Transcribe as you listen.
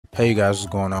Hey you guys, what's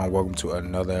going on? Welcome to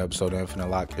another episode of Infinite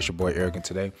Lock. It's your boy Erick, and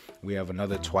today we have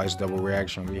another twice double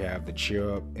reaction. We have the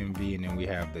Cheer Up MV and then we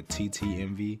have the TT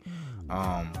MV.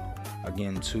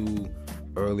 Again, two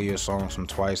earlier songs from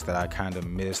Twice that I kind of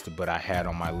missed, but I had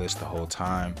on my list the whole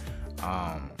time.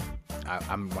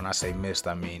 When I say missed,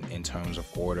 I mean in terms of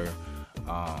order.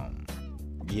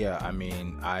 Yeah, I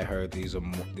mean, I heard this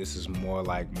is more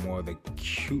the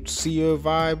cutesier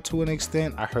vibe to an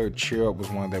extent. I heard Cheer Up was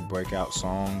one of their breakout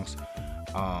songs.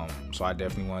 So I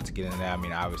definitely wanted to get into that. I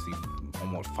mean, obviously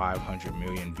almost 500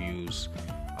 million views.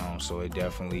 So it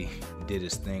definitely did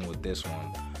its thing with this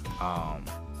one.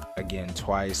 Again,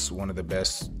 Twice, one of the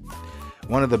best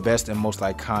and most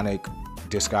iconic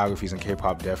discographies in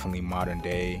K-pop, definitely modern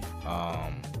day.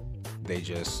 They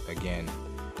just, again,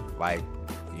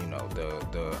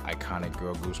 the iconic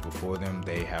girl groups before them,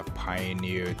 they have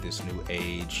pioneered this new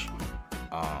age,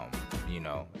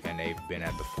 and they've been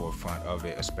at the forefront of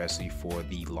it, especially for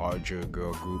the larger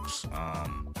girl groups.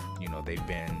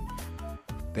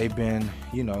 They've been,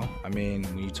 I mean,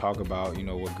 when you talk about,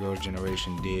 what Girls'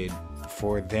 Generation did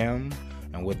for them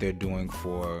and what they're doing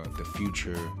for the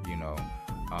future,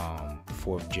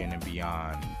 fourth gen and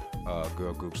beyond,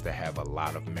 girl groups that have a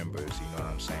lot of members, you know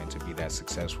what I'm saying? To be that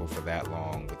successful for that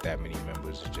long with that many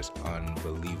members is just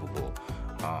unbelievable.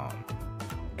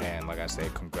 And like I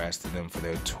said, congrats to them for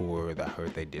their tour. I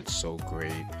heard they did so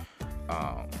great.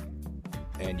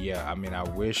 And yeah, I mean, I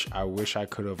wish I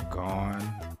could have gone.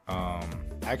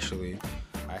 Actually,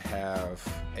 I have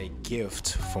a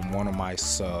gift from one of my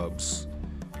subs.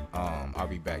 I'll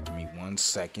be back. Give me 1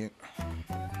 second.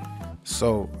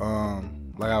 So,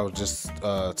 like I was just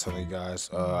telling you guys,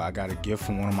 I got a gift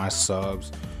from one of my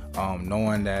subs.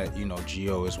 Knowing that,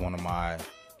 Geo is one of my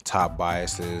top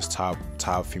biases, top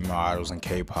female idols in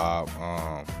K-pop.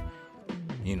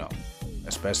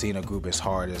 Especially in a group as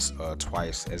hard as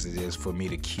Twice as it is for me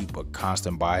to keep a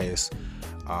constant bias.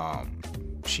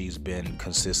 She's been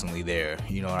consistently there.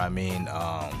 You know what I mean?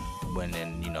 When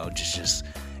just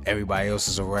everybody else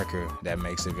is a wrecker, that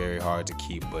makes it very hard to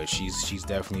keep. But she's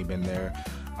definitely been there.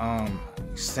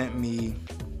 Sent me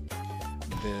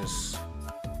this.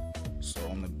 So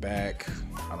on the back,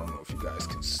 I don't know if you guys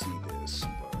can see this,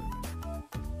 but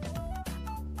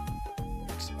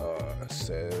it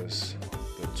says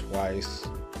the Twice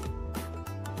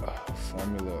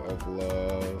Formula of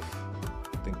Love.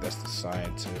 I think that's the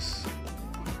Scientist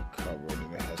cover,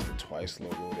 and it has the Twice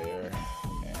logo there.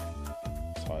 And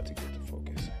it's hard to get the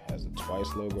focus. It has the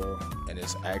Twice logo, and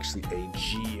it's actually a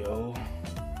Geo.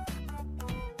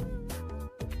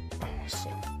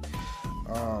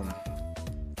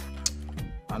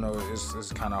 I know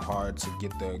it's kind of hard to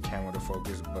get the camera to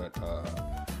focus, but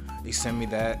he sent me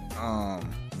that.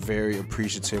 Very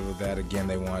appreciative of that. Again,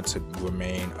 they wanted to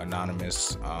remain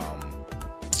anonymous.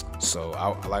 So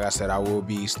like I said, I will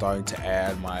be starting to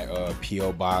add my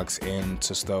PO box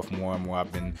into stuff more and more.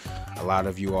 A lot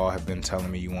of you all have been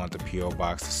telling me you want the PO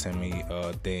box to send me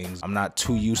things. I'm not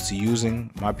too used to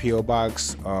using my PO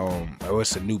box.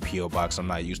 It's a new PO box. I'm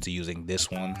not used to using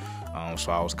this one.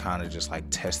 So I was kind of just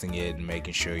testing it and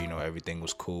making sure everything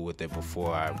was cool with it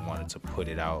before I wanted to put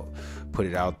it out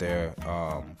there.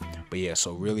 But yeah,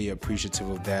 so really appreciative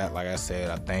of that. Like I said,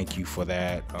 I thank you for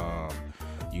that.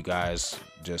 You guys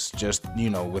just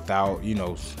without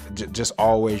just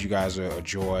always, you guys are a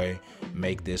joy.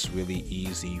 Make this really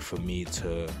easier for me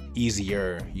to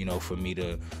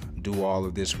do all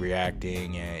of this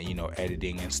reacting and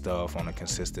editing and stuff on a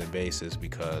consistent basis,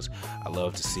 because I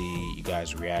love to see you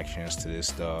guys' reactions to this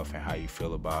stuff and how you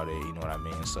feel about it, you know what I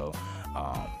mean? So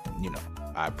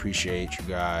I appreciate you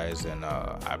guys, and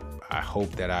I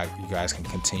hope that you guys can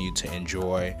continue to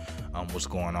enjoy what's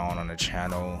going on the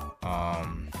channel.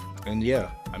 And yeah,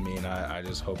 I mean, I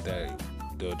just hope that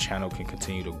the channel can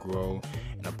continue to grow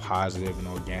in a positive and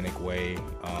organic way.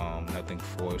 Nothing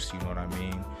forced, you know what I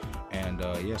mean? And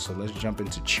yeah, so let's jump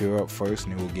into Cheer Up first,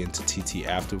 and then we'll get into TT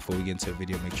after. Before we get into the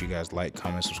video, make sure you guys like,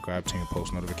 comment, subscribe, turn your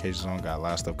post notifications on. Got a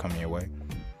lot of stuff coming your way.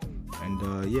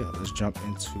 And yeah, let's jump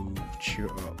into Cheer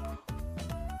Up.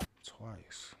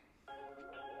 Twice.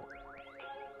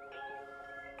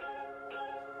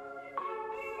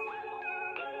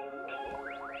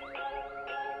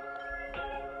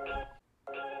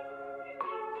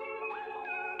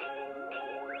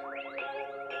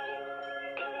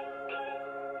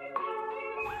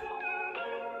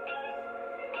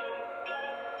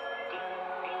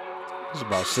 This is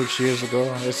about 6 years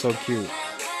ago. It's so cute.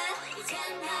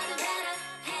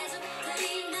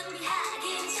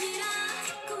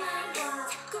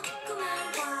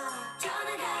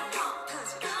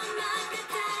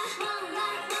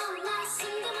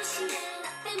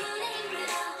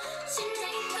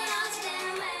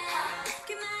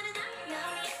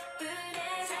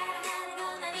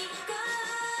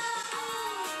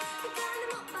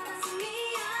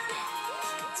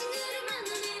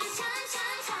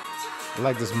 I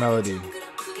like this melody.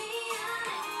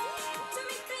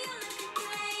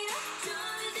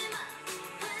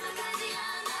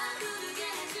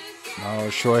 Oh,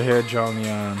 short hair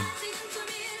Jonghyun.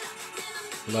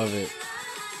 Love it.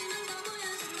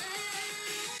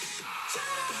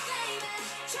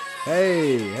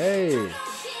 Hey, hey.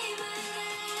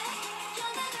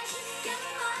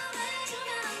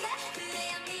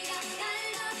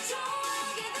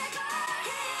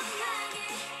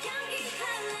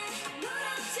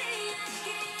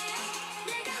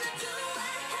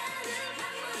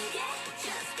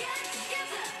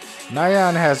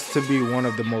 Nayeon has to be one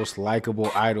of the most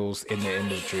likable idols in the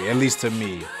industry, at least to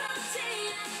me.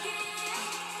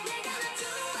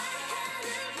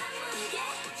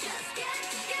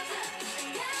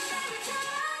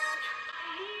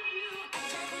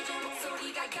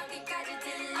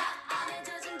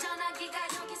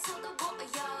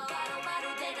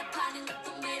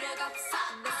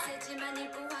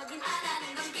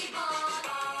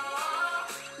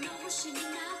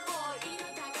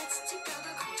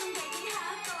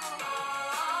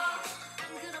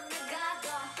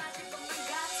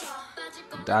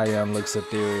 Nayeon looks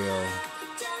ethereal.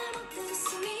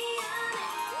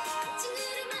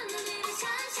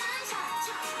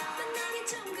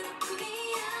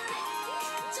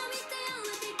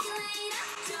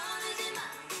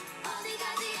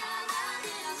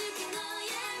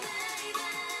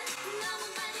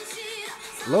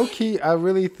 Low key, I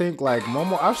really think like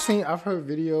Momo. I've heard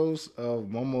videos of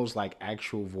Momo's like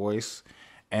actual voice,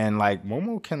 and like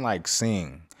Momo can like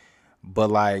sing, but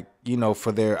like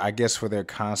for their for their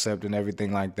concept and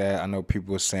everything like that. I know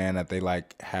people were saying that they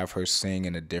like have her sing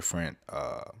in a different,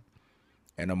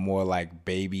 in a more like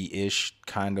baby-ish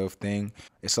kind of thing.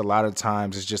 It's a lot of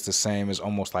times it's just the same as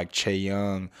almost like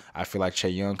Chaeyoung. I feel like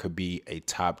Chaeyoung could be a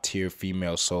top tier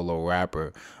female solo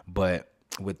rapper, but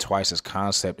with Twice's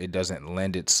concept, it doesn't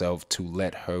lend itself to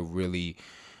let her really,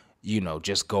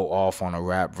 just go off on a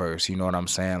rap verse. You know what I'm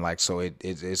saying? Like, so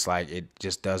it's like it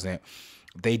just doesn't.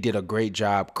 They did a great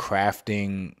job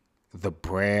crafting the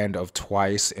brand of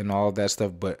Twice and all that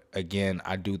stuff. But again,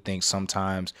 I do think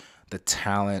sometimes the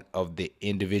talent of the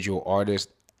individual artist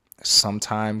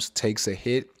sometimes takes a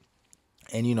hit.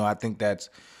 And, I think that's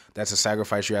a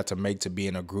sacrifice you have to make to be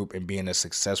in a group and be in a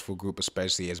successful group,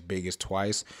 especially as big as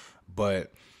Twice.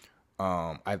 But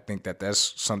I think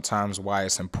that's sometimes why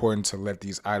it's important to let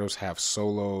these idols have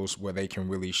solos where they can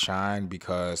really shine,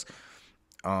 because,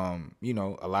 a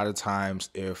lot of times,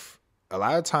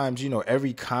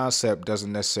 every concept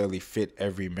doesn't necessarily fit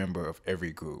every member of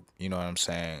every group. You know what I'm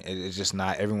saying? It's just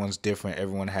not, everyone's different.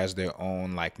 Everyone has their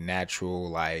own like natural,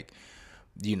 like,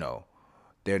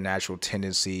 their natural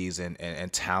tendencies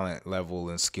and talent level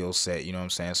and skill set, you know what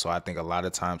I'm saying? So I think a lot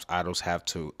of times idols have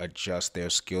to adjust their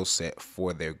skill set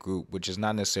for their group, which is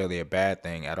not necessarily a bad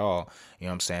thing at all. You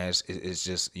know what I'm saying? It's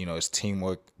just, it's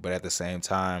teamwork. But at the same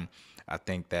time, I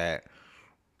think that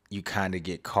you kind of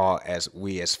get caught, as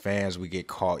fans, we get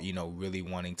caught, really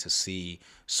wanting to see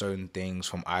certain things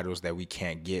from idols that we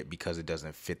can't get because it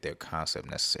doesn't fit their concept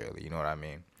necessarily. You know what I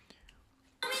mean?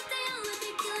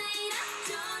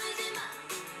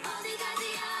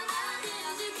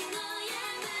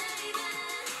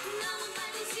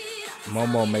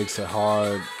 Momo makes it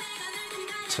hard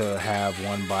to have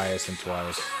one bias and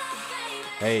Twice.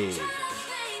 Hey,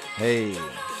 hey.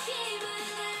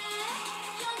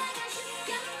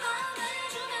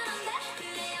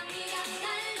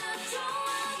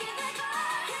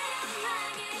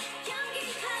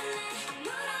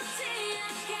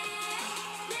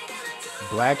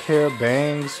 Black hair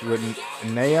bangs with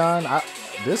neon.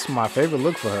 This is my favorite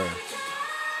look for her.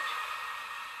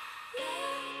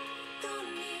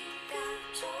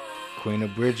 Queen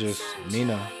of Bridges,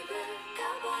 Mina.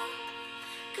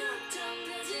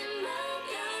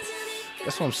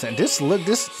 That's what I'm saying. This look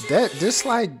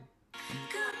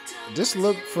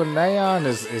for Neon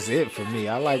is it for me.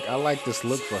 I like this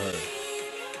look for her.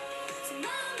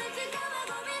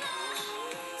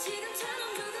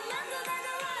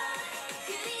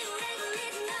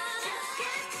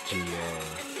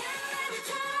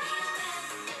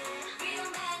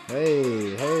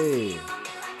 Hey, hey.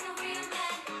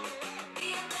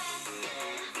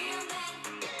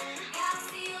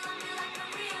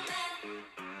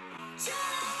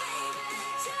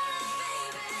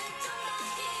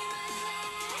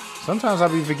 Sometimes I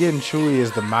be forgetting Chewy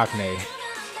is the maknae.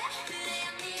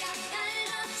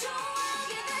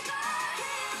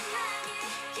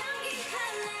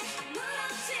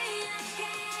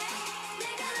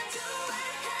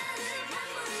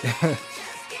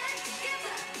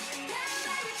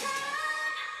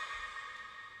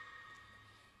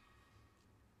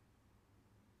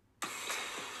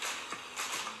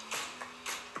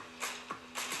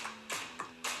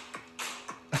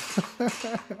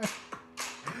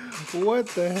 What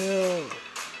the hell?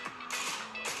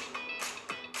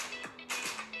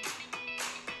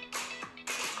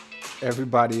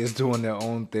 Everybody is doing their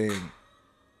own thing.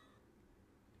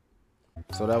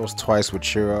 So that was Twice with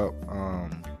Cheer Up.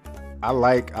 I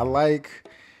like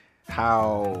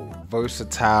how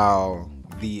versatile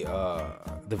the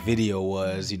video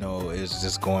was. You know, it's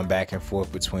just going back and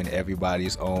forth between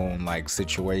everybody's own like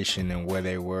situation and where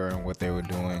they were and what they were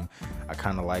doing. I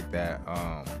kind of like that.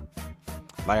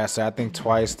 Like I said, I think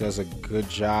Twice does a good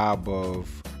job of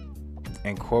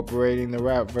incorporating the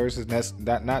rap verses. That's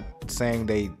not saying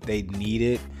they need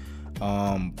it,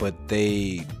 but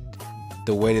the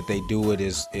way that they do it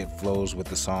is it flows with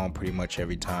the song pretty much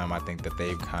every time. I think that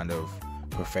they've kind of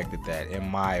perfected that, in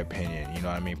my opinion. You know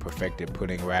what I mean? Perfected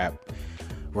putting rap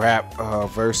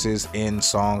verses in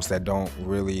songs that don't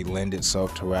really lend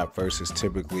itself to rap verses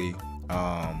typically.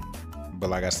 But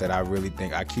like I said, I really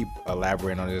think, I keep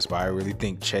elaborating on this, but I really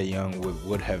think Chaeyoung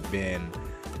would have been,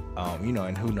 you know,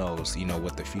 and who knows, you know,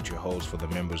 what the future holds for the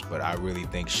members, but I really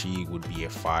think she would be a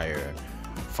fire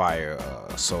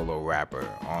solo rapper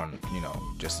on, you know,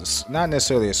 not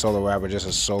necessarily a solo rapper, just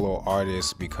a solo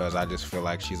artist, because I just feel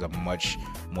like she's a much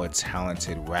more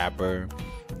talented rapper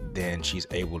than she's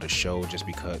able to show, just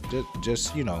because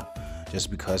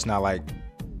it's not like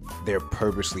they're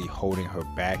purposely holding her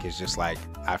back. It's just like,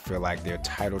 I feel like their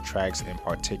title tracks in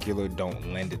particular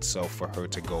don't lend itself for her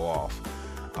to go off.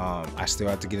 I still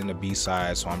have to get into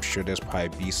B-sides, so I'm sure there's probably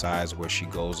B-sides where she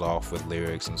goes off with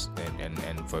lyrics and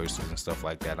verses and stuff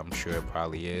like that. I'm sure it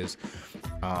probably is.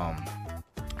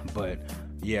 But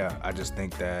yeah, I just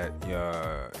think that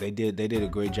they did a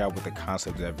great job with the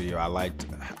concept of that video. Like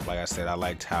I said, I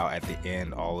liked how at the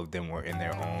end all of them were in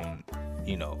their own,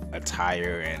 you know,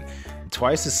 attire. And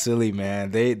Twice is silly,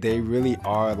 man. They really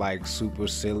are like super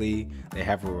silly. They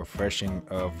have a refreshing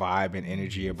vibe and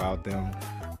energy about them.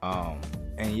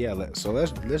 And yeah, so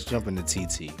let's jump into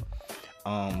TT.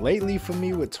 Lately for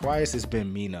me with Twice, it's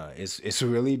been Mina. It's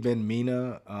really been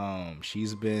Mina.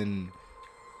 She's been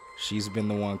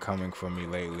the one coming for me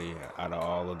lately out of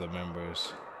all of the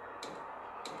members.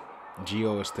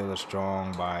 Gio is still a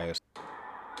strong bias.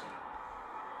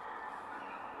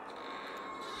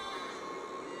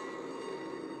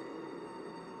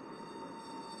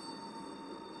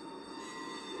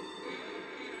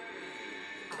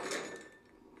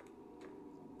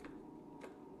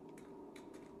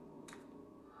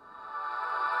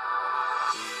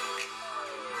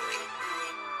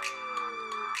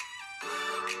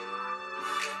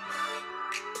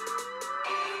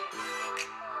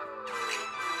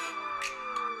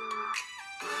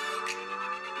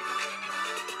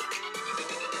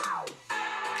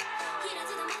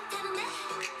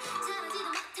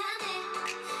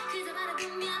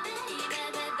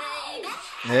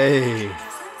 Hey.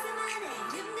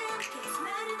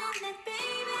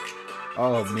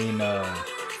 Oh, Mina.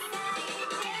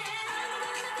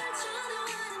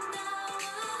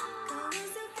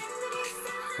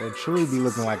 Will truly be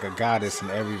looking like a goddess in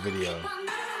every video.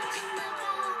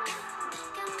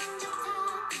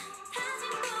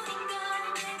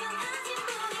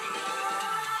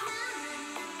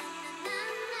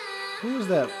 Who was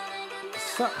that?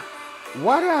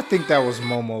 Why did I think that was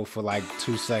Momo for like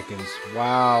 2 seconds?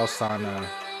 Wow, Sana.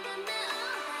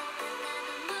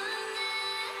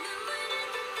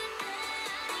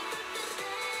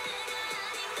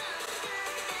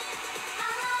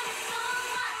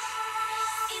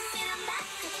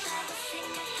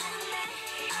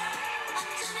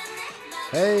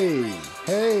 Hey.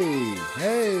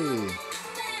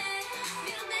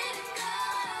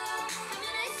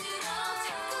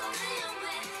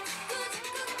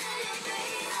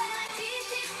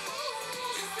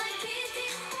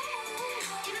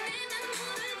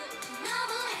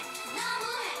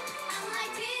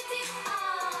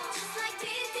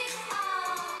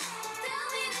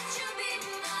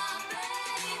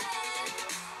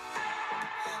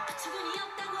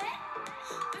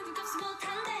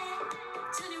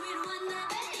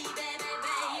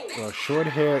 Well, short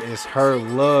hair is her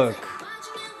look.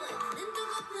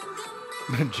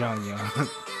 Jungyoung.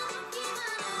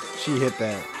 She hit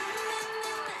that.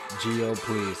 Gio,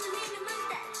 please.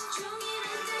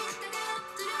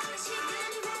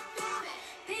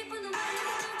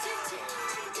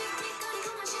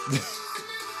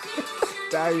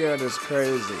 Daeyeon is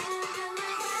crazy.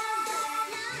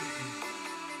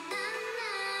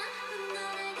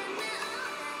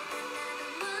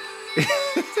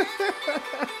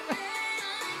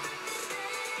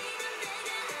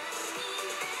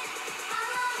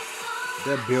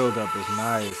 That build up is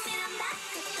nice.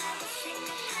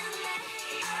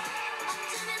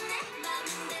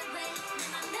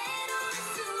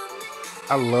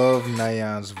 I love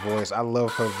Nayeon's voice. I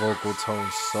love her vocal tone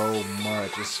so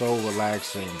much. It's so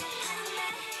relaxing.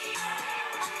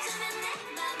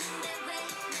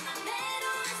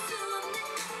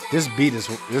 This beat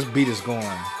is going.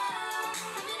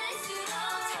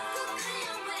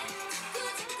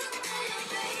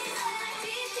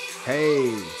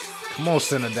 Hey, come on,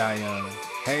 Senna Dayan.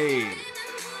 Hey.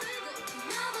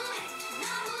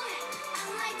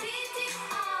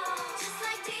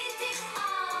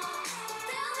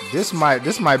 This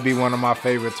might be one of my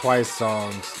favorite Twice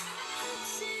songs.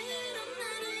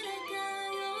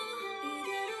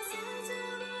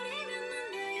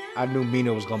 I knew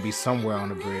Mina was gonna be somewhere on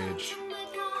the bridge.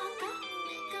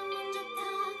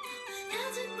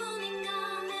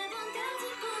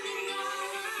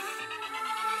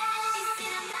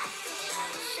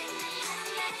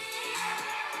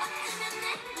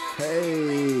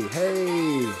 Hey,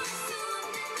 hey.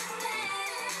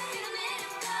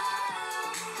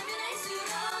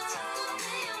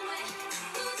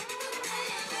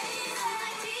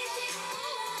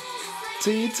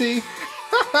 TT.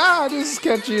 This is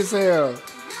catchy as hell.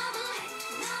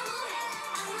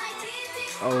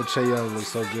 Oh, Chaeyoung looks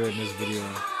so good in this video.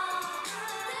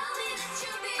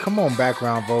 Come on,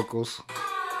 background vocals.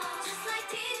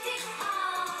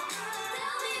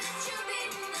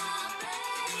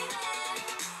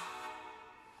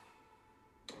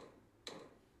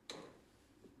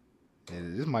 Yeah,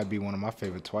 this might be one of my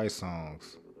favorite Twice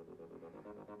songs.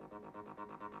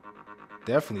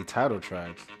 Definitely title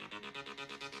tracks.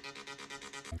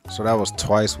 So that was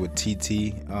Twice with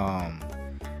TT.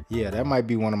 Yeah, that might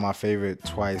be one of my favorite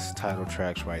Twice title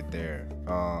tracks right there.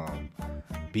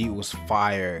 Beat was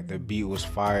fire. The beat was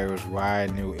fire. It was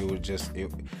riding. It was just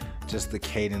the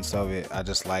cadence of it. I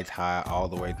just liked how all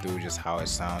the way through, just how it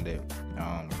sounded.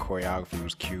 The choreography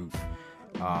was cute.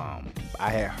 I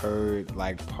had heard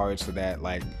like parts of that,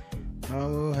 like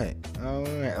oh hey,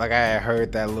 like I had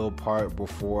heard that little part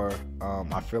before.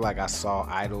 I feel like I saw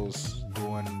idols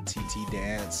doing TT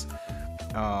dance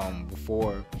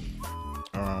before.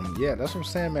 Yeah, that's what I'm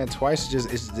saying, man. Twice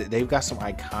they've got some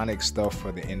iconic stuff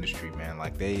for the industry, man.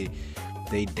 Like they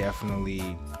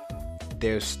definitely,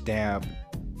 their stamp,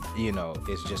 you know,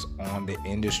 is just on the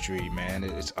industry, man.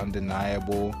 It's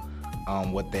undeniable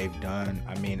what they've done.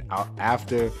 I mean,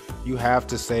 after, you have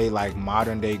to say like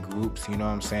modern day groups, you know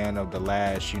what I'm saying, of the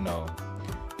last, you know,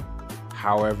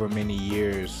 however many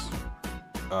years,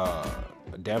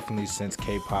 definitely since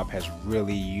K-pop has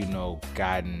really, you know,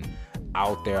 gotten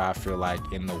out there. I feel like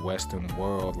in the Western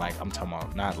world, like I'm talking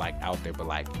about not like out there, but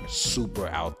like super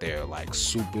out there, like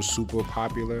super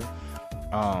popular.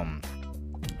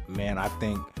 Man, I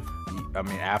think, I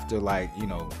mean, after like, you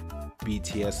know,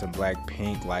 BTS and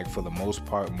Blackpink, like for the most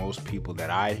part, most people that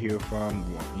I hear from,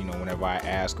 you know, whenever I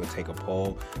ask or take a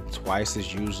poll, Twice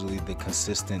is usually the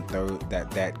consistent third,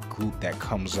 that group that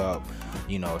comes up.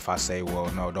 You know, if I say,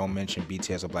 well, no, don't mention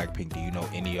BTS or Blackpink, do you know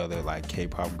any other like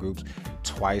K-pop groups?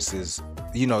 Twice is,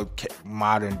 you know,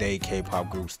 modern day K-pop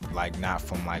groups, like not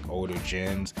from like older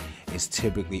gens, it's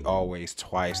typically always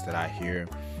Twice that I hear.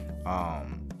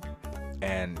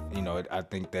 And you know, I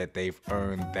think that they've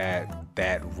earned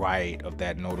that right of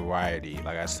that notoriety.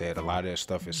 Like I said, a lot of their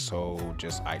stuff is so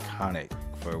just iconic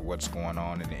for what's going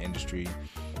on in the industry.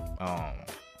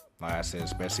 Like I said,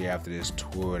 especially after this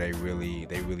tour, they really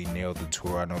nailed the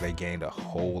tour. I know they gained a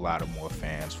whole lot of more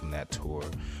fans from that tour.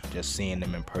 Just seeing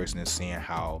them in person and seeing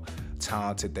how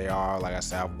talented they are. Like I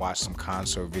said, I've watched some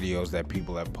concert videos that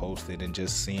people have posted, and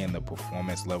just seeing the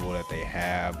performance level that they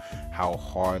have, how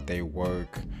hard they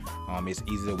work. It's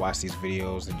easy to watch these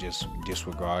videos and just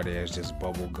disregard it as just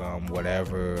bubblegum,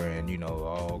 whatever, and you know,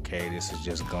 oh, okay, this is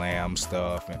just glam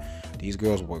stuff. And these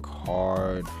girls work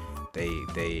hard.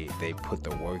 They put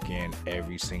the work in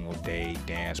every single day,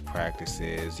 dance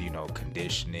practices, you know,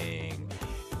 conditioning,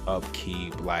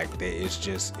 upkeep. Like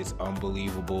it's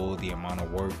unbelievable the amount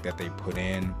of work that they put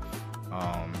in.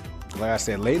 Like I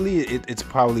said, lately it's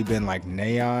probably been like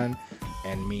Nayeon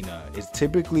and Mina. It's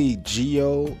typically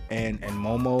Gio and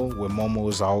Momo, where Momo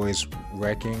is always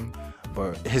wrecking,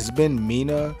 but it's been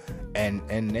Mina and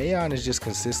Nayeon is just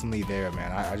consistently there,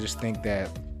 man. I just think that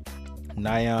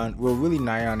Nayeon, well, really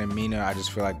Nayeon and Mina, I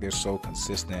just feel like they're so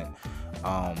consistent,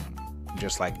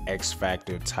 just like X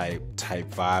Factor type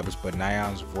vibes. But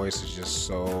Nayeon's voice is just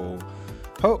so,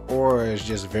 her aura is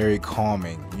just very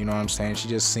calming. You know what I'm saying? She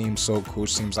just seems so cool.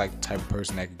 She seems like the type of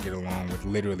person that could get along with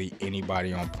literally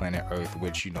anybody on planet Earth,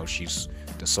 which, you know, she's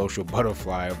the social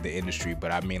butterfly of the industry.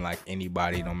 But I mean, like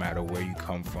anybody, no matter where you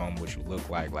come from, what you look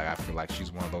like I feel like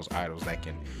she's one of those idols that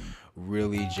can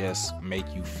really just make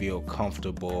you feel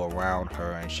comfortable around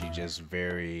her, and she's just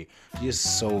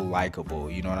so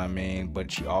likable, you know what I mean?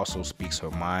 But she also speaks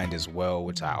her mind as well,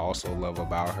 which I also love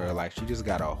about her. Like, she just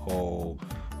got a whole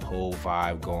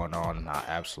vibe going on, and I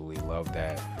absolutely love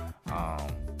that.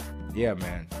 Yeah,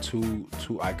 man, two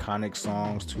iconic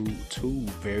songs, two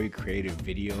very creative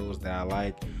videos that I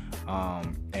like.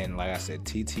 And like I said,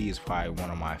 TT is probably one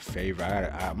of my favorite.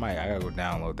 I gotta go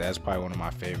download that. That's probably one of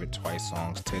my favorite Twice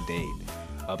songs to date.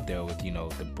 Up there with, you know,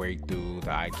 The Breakthrough,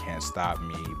 The I Can't Stop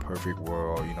Me, Perfect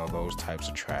World, you know, those types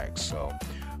of tracks. So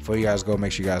before you guys go,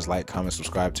 make sure you guys like, comment,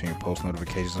 subscribe, turn your post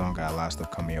notifications on. Got a lot of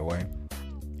stuff coming your way.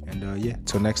 And yeah,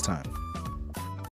 till next time.